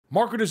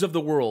Marketers of the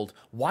world,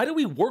 why do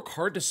we work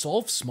hard to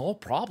solve small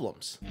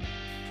problems?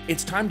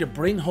 It's time to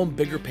bring home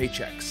bigger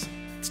paychecks.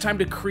 It's time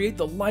to create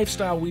the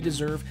lifestyle we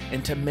deserve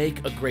and to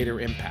make a greater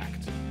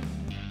impact.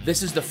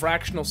 This is the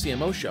Fractional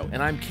CMO Show,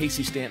 and I'm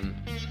Casey Stanton.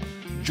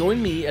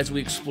 Join me as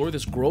we explore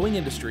this growing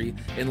industry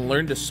and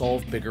learn to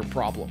solve bigger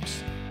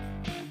problems.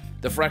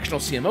 The Fractional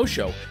CMO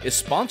Show is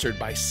sponsored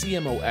by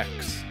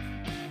CMOX,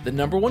 the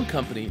 #1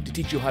 company to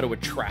teach you how to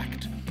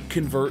attract,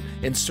 convert,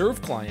 and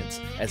serve clients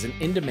as an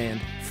in-demand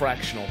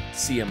fractional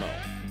CMO.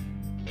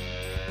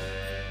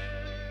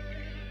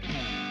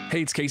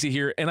 Hey, it's Casey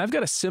here, and I've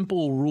got a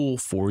simple rule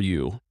for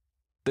you.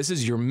 This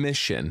is your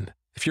mission.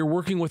 If you're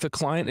working with a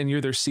client and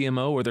you're their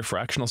CMO or their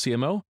fractional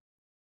CMO,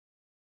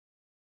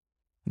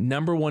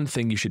 #1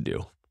 thing you should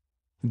do,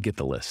 get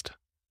the list.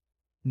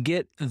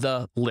 Get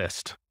the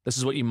list. This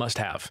is what you must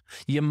have.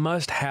 You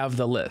must have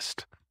the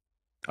list.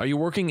 Are you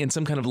working in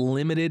some kind of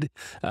limited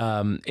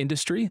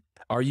industry?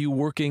 Are you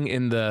working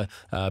in the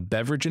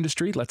beverage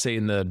industry, let's say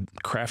in the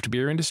craft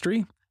beer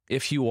industry?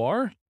 If you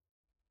are,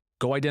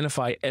 go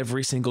identify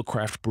every single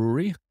craft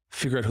brewery,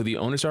 figure out who the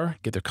owners are,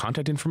 get their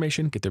contact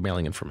information, get their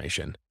mailing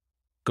information.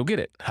 Go get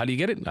it. How do you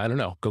get it? I don't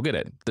know. Go get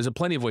it. There's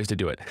plenty of ways to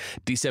do it.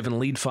 D7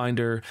 Lead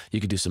Finder, you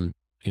could do some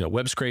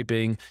web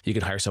scraping, you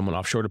can hire someone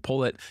offshore to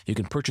pull it, you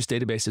can purchase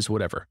databases,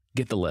 whatever.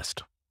 Get the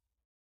list.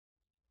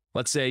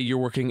 Let's say you're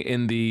working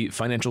in the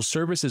financial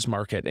services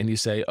market and you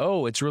say,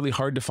 oh, it's really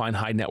hard to find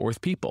high net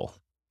worth people.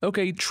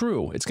 Okay,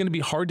 true. It's going to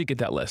be hard to get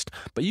that list,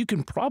 but you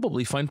can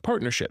probably find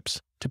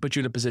partnerships to put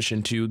you in a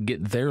position to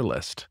get their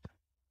list.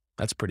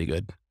 That's pretty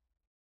good.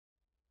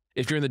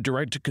 If you're in the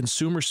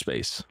direct-to-consumer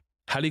space,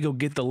 how do you go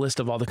get the list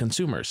of all the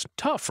consumers?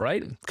 Tough,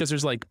 right? Because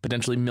there's like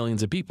potentially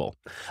millions of people.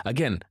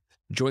 Again,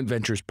 joint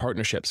ventures,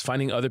 partnerships,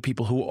 finding other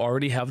people who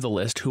already have the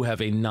list, who have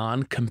a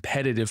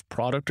non-competitive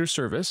product or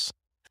service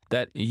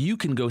that you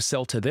can go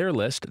sell to their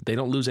list. They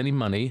don't lose any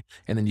money,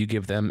 and then you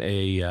give them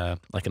a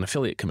like an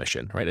affiliate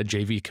commission, right? A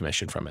JV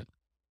commission from it.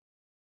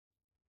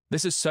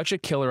 This is such a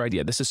killer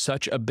idea. This is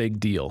such a big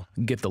deal.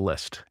 Get the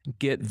list.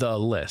 Get the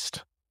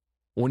list.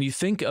 When you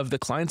think of the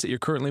clients that you're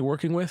currently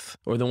working with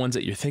or the ones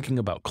that you're thinking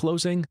about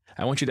closing,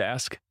 I want you to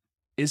ask,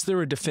 is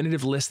there a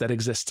definitive list that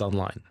exists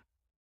online?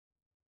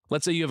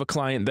 Let's say you have a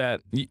client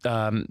that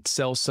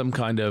sells some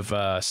kind of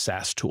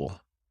SaaS tool,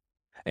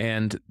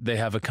 and they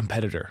have a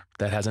competitor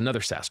that has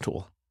another SaaS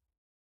tool,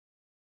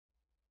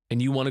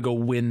 and you want to go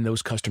win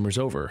those customers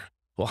over.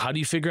 Well, how do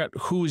you figure out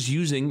who's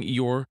using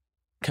your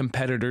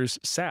competitor's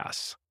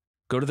SaaS?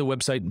 Go to the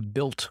website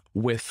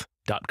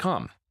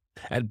builtwith.com.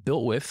 At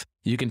BuiltWith,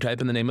 you can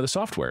type in the name of the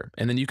software,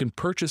 and then you can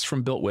purchase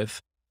from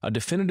BuiltWith a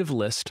definitive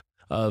list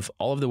of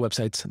all of the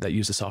websites that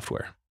use the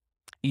software.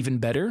 Even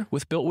better,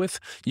 with BuiltWith,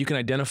 you can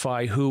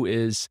identify who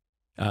is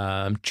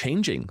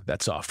changing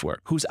that software,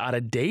 who's out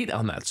of date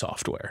on that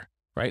software,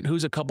 right?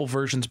 Who's a couple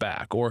versions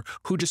back, or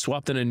who just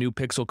swapped in a new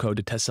pixel code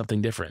to test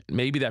something different.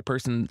 Maybe that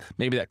person,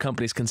 maybe that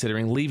company's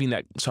considering leaving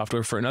that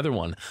software for another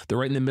one. They're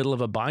right in the middle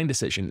of a buying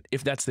decision.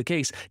 If that's the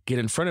case, get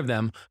in front of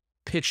them,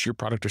 pitch your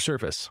product or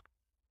service.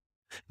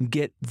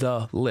 Get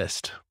the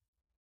list.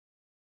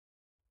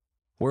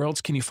 Where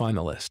else can you find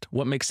the list?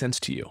 What makes sense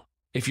to you?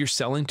 If you're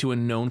selling to a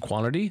known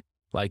quantity,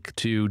 like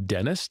to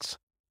dentists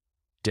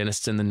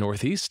in the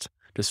Northeast,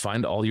 just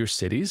find all your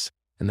cities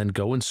and then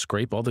go and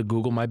scrape all the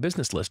Google My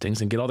Business listings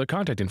and get all their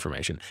contact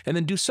information, and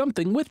then do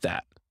something with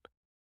that.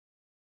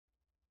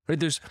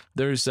 Right?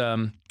 There's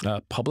a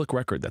public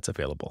record that's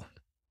available.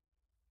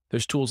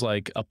 There's tools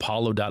like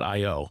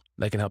Apollo.io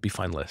that can help you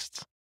find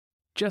lists.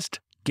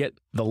 Just get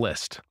the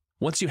list.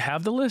 Once you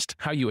have the list,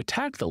 how you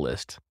attack the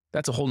list,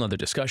 that's a whole nother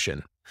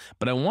discussion.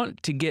 But I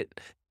want to get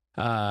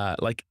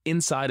like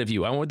inside of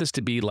you. I want this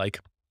to be like,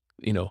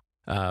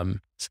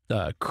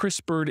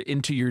 CRISPR'd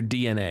into your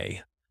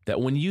DNA, that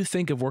when you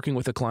think of working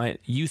with a client,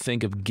 you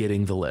think of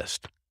getting the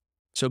list.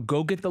 So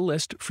go get the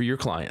list for your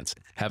clients,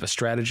 have a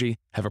strategy,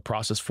 have a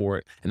process for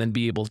it, and then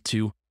be able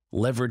to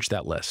leverage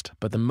that list.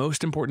 But the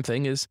most important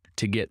thing is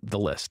to get the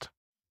list.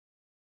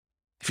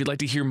 If you'd like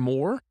to hear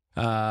more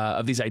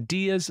of these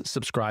ideas,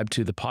 subscribe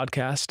to the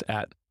podcast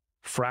at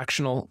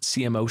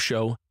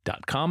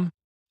fractionalcmoshow.com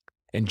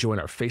and join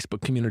our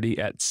Facebook community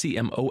at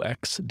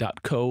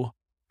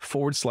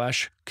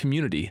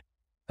cmox.co/community.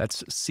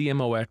 That's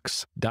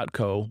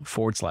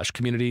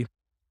cmox.co/community.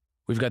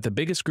 We've got the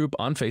biggest group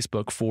on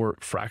Facebook for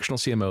fractional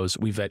CMOs.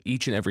 We vet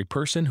each and every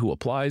person who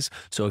applies.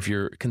 So if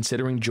you're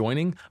considering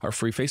joining our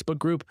free Facebook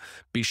group,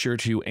 be sure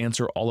to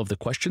answer all of the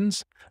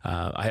questions.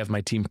 I have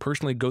my team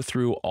personally go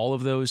through all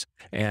of those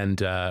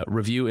and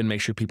review and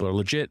make sure people are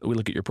legit. We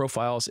look at your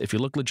profiles. If you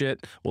look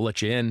legit, we'll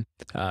let you in.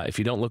 If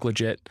you don't look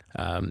legit,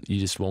 you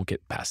just won't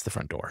get past the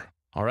front door.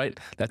 All right,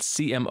 that's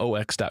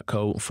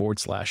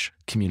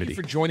cmox.co/community. Thank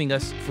you for joining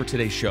us for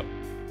today's show.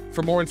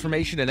 For more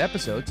information and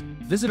episodes,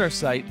 visit our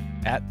site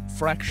at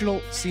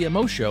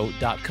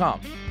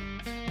fractionalcmoshow.com.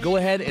 Go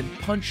ahead and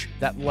punch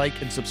that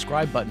like and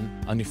subscribe button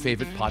on your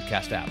favorite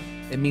podcast app.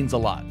 It means a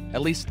lot,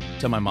 at least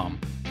to my mom.